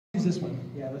use this one.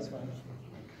 Yeah, that's fine.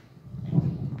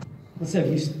 Let's have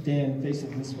you stand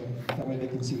facing this way. That way they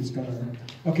can see what's going on.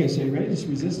 Okay, so you ready? Just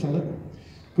resist, hold it.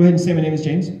 Go ahead and say my name is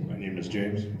James. My name is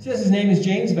James. It says his name is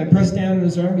James. If I press down on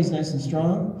his arm, he's nice and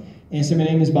strong. And say my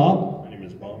name is Bob. My name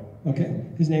is Bob. Okay,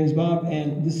 his name is Bob.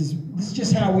 And this is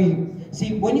just how we...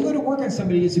 See, when you go to work on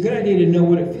somebody, it's a good idea to know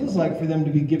what it feels like for them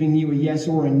to be giving you a yes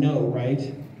or a no,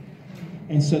 right?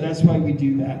 And so that's why we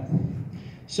do that.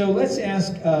 So let's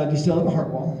ask, do you still have a heart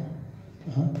wall?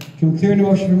 Can we clear an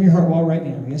emotion from your heart wall right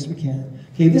now? Yes, we can.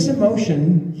 Okay, this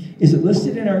emotion, is it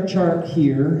listed in our chart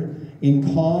here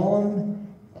in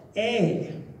column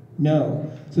A?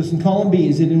 No. So it's in column B.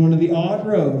 Is it in one of the odd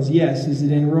rows? Yes. Is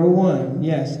it in row 1?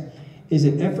 Yes. Is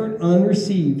it effort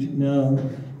unreceived? No.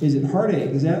 Is it heartache?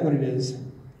 Is that what it is?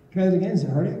 Try that again. Is it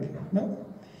heartache? No.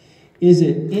 Is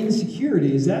it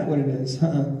insecurity? Is that what it is?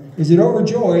 Is it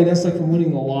overjoy? That's like from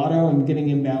winning the lotto and getting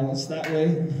imbalanced that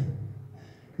way.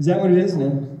 Is that what it is?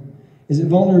 No. Is it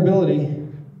vulnerability?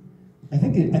 I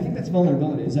think that's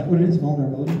vulnerability. Is that what it is?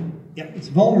 Vulnerability? Yep, it's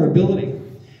vulnerability.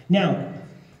 Now,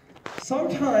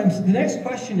 sometimes the next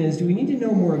question is, do we need to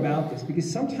know more about this?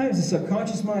 Because sometimes the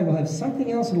subconscious mind will have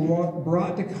something else it will want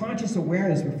brought to conscious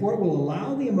awareness before it will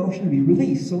allow the emotion to be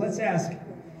released. So let's ask,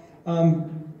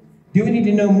 do we need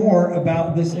to know more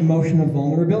about this emotion of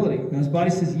vulnerability? Now his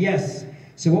body says yes.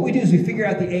 So what we do is we figure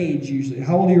out the age usually.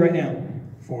 How old are you right now?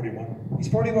 41. He's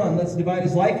 41. Let's divide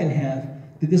his life in half.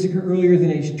 Did this occur earlier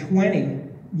than age 20?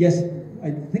 Yes,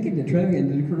 I think it did. Try it again.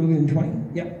 Did it occur earlier than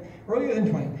 20? Yep. Earlier than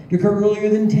 20. Did it occur earlier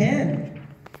than 10?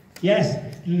 Yes.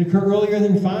 Did it occur earlier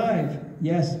than 5?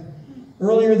 Yes.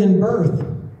 Earlier than birth?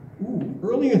 Ooh,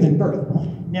 earlier than birth.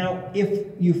 Now,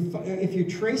 if you're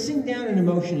tracing down an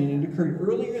emotion and it occurred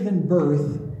earlier than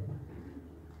birth,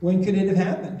 when could it have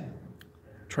happened?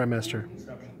 Trimester.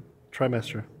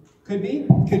 Trimester. Could be.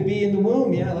 Could be in the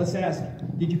womb. Yeah, let's ask.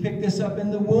 Did you pick this up in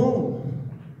the womb?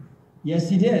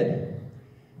 Yes, you did.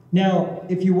 Now,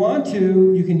 if you want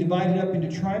to, you can divide it up into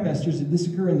trimesters. Did this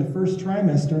occur in the first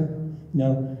trimester?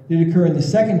 No. Did it occur in the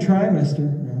second trimester?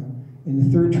 No. In the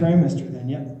third trimester then?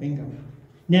 Yep, bingo.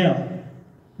 Now,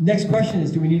 next question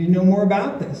is, do we need to know more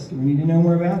about this? Do we need to know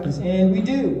more about this? And we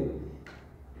do.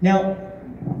 Now,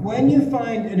 when you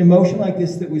find an emotion like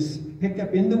this that was picked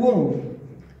up in the womb,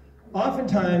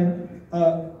 oftentimes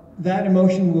that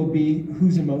emotion will be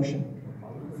whose emotion?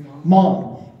 Mom.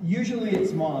 Usually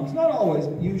it's mom's. Not always,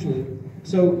 but usually.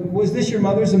 So was this your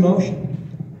mother's emotion?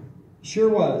 Sure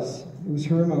was. It was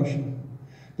her emotion.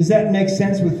 Does that make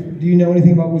sense with, do you know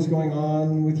anything about what was going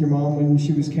on with your mom when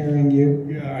she was carrying you?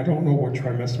 Yeah, I don't know what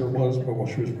trimester it was, but while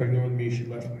she was pregnant with me, she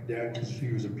left my dad because she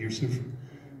was abusive.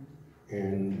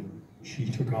 And she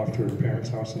took off to her parents'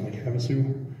 house in Lake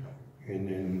Havasu, and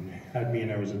then had me,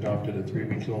 and I was adopted at 3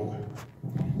 weeks old.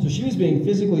 So she was being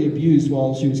physically abused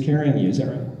while she was carrying you, is that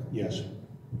right? Yes.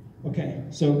 Okay,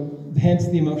 so hence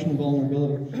the emotional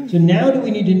vulnerability. So now do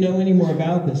we need to know any more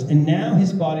about this? And now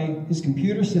his body, his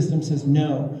computer system says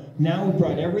no. Now we've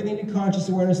brought everything to conscious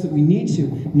awareness that we need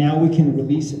to. Now we can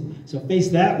release it. So face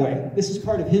that way. This is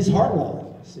part of his heart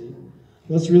wall, see?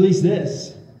 Let's release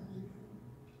this.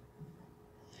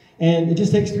 And it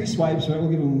just takes 3 swipes, so I will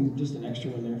give him just an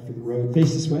extra one there for the road.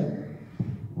 Face this way.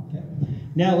 Okay.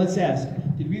 Now let's ask,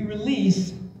 did we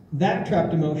release that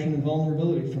trapped emotion of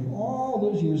vulnerability from all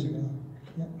those years ago?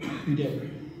 Yeah, we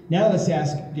did. Now let's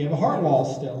ask, do you have a heart wall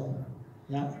still?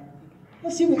 Yeah.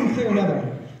 Let's see if we can clear another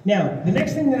one. Now, the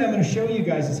next thing that I'm going to show you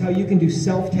guys is how you can do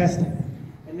self-testing.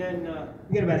 And then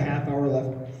we got about a half hour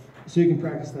left, so you can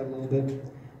practice that a little bit.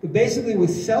 But basically with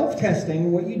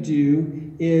self-testing, what you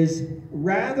do is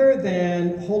rather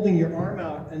than holding your arm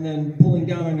out and then pulling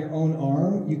down on your own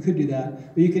arm, you could do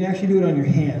that, but you can actually do it on your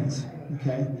hands,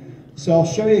 okay? So I'll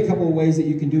show you a couple of ways that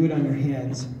you can do it on your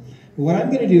hands. But what I'm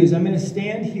going to do is I'm going to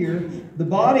stand here. The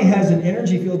body has an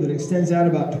energy field that extends out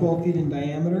about 12 feet in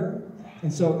diameter.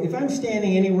 And so if I'm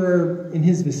standing anywhere in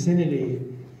his vicinity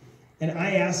and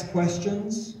I ask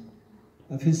questions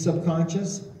of his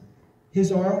subconscious,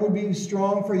 his arm would be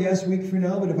strong for yes, weak for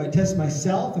no. But if I test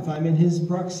myself, if I'm in his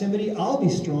proximity, I'll be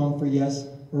strong for yes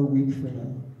or weak for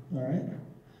no. All right?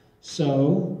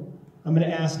 So I'm going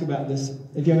to ask about this.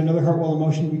 If you have another heart wall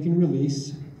emotion we can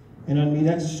release, and on me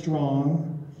that's strong,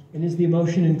 and is the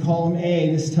emotion in column A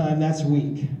this time, that's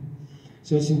weak.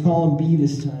 So it's in column B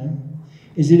this time.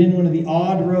 Is it in one of the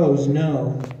odd rows?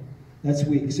 No, that's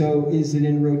weak. So is it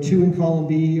in row 2 in column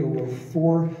B or row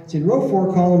 4? It's in row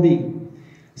 4, column B.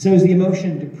 So is the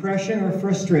emotion depression or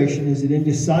frustration? Is it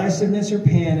indecisiveness or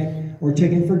panic or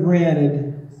taken for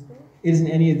granted? It isn't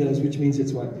any of those, which means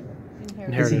it's what?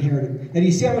 Inherited. It's inherited. Now, do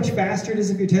you see how much faster it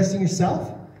is if you're testing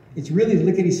yourself? It's really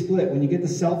lickety-split. When you get the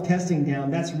self-testing down,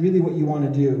 that's really what you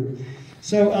want to do.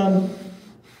 So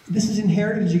this is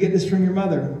inherited. Did you get this from your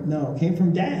mother? No, it came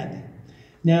from dad.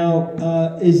 Now,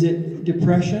 is it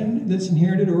depression that's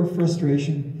inherited or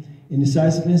frustration,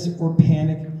 indecisiveness or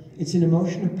panic? It's an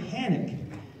emotion of panic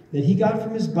that he got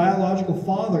from his biological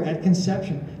father at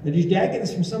conception. Now, did your dad get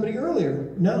this from somebody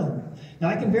earlier? No. Now,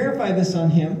 I can verify this on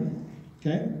him.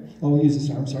 Okay? Oh, we'll use this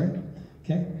arm, sorry.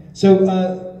 Okay?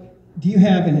 So, do you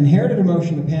have an inherited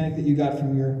emotion of panic that you got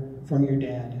from your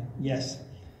dad? Yes.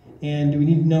 And do we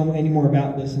need to know any more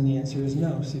about this? And the answer is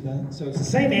no. See that? So it's the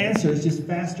same answer, it's just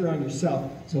faster on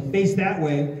yourself. So face that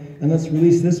way, and let's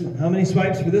release this one. How many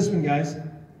swipes for this one, guys?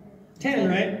 10,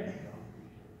 right?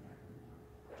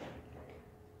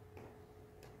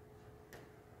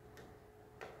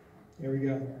 There we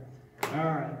go. All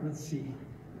right, let's see.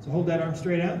 So hold that arm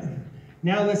straight out.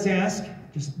 Now let's ask,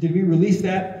 did we release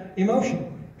that emotion?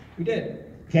 We did.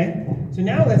 Okay? So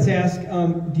now let's ask,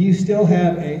 do you still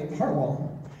have a heart wall?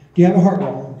 Do you have a heart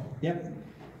wall? Yep.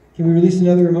 Can we release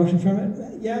another emotion from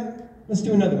it? Yeah. Let's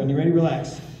do another one. You ready?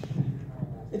 Relax.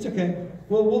 It's okay.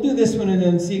 Well, we'll do this one and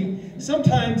then see.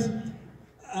 Sometimes,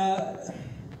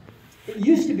 it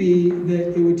used to be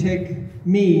that it would take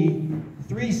me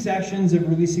 3 sessions of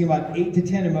releasing about 8 to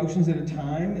 10 emotions at a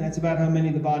time. And that's about how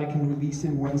many the body can release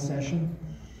in one session.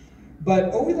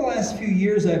 But over the last few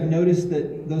years, I've noticed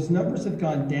that those numbers have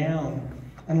gone down.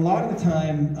 And a lot of the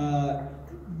time,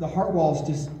 the heart walls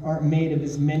just aren't made of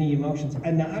as many emotions.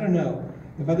 And now, I don't know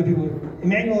if other people...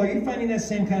 Emmanuel, are you finding that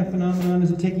same kind of phenomenon?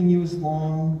 Is it taking you as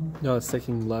long? No, it's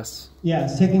taking less. Yeah,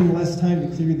 it's taking less time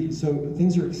to clear these. So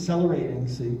things are accelerating,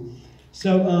 see?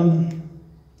 So,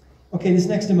 okay, this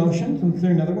next emotion, can we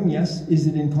clear another one? Yes. Is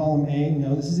it in column A?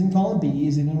 No, this is in column B.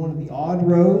 Is it in one of the odd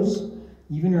rows?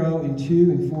 Even row in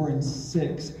 2 and 4 and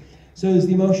 6. So is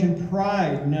the emotion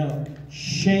pride? No.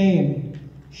 Shame,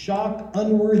 shock,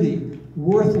 unworthy,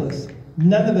 worthless.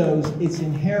 None of those. It's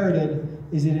inherited.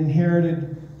 Is it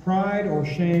inherited pride or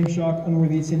shame, shock,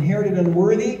 unworthy? It's inherited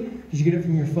unworthy. Did you get it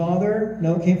from your father?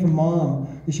 No, it came from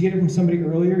mom. Did she get it from somebody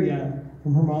earlier? Yeah,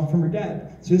 from her mom, from her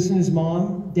dad. So this is his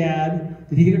mom, dad.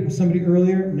 Did he get it from somebody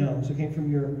earlier? No. So it came from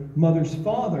your mother's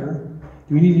father.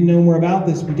 Do we need to know more about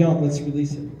this? We don't. Let's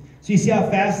release it. So you see how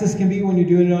fast this can be when you're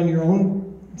doing it on your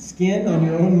own skin, on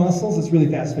your own muscles? It's really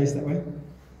fast. Face that way.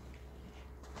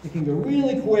 It can go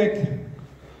really quick.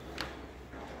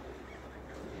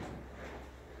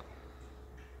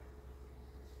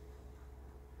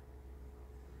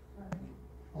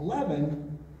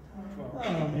 $11?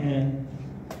 Oh, man.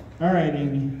 All right,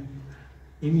 Amy.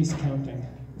 Amy's counting.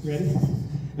 Ready?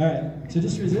 All right. So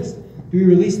just resist. Do we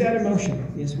release that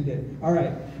emotion? Yes, we did. All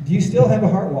right. Do you still have a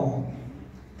heart wall?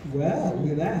 Well,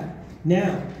 look at that.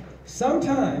 Now,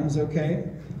 sometimes, okay,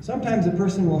 sometimes a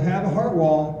person will have a heart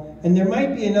wall, and there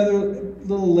might be another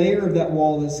little layer of that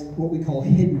wall that's what we call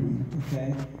hidden,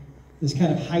 okay? That's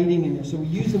kind of hiding in there. So we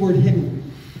use the word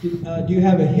hidden. Do you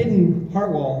have a hidden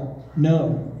heart wall?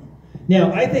 No.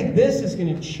 Now, I think this is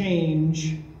going to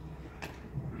change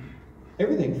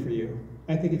everything for you.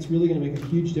 I think it's really going to make a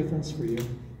huge difference for you.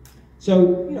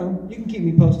 So, you know, you can keep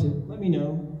me posted. Let me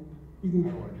know. You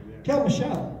can tell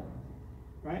Michelle,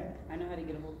 right? I know how to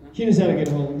get a hold of him. She knows how to get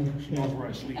a hold of me. She knows where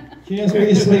I sleep. She knows where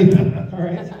you sleep. All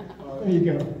right. There you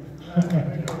go.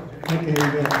 Okay,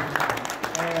 good.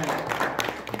 All right.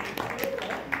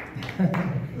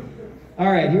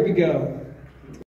 All right, here we go.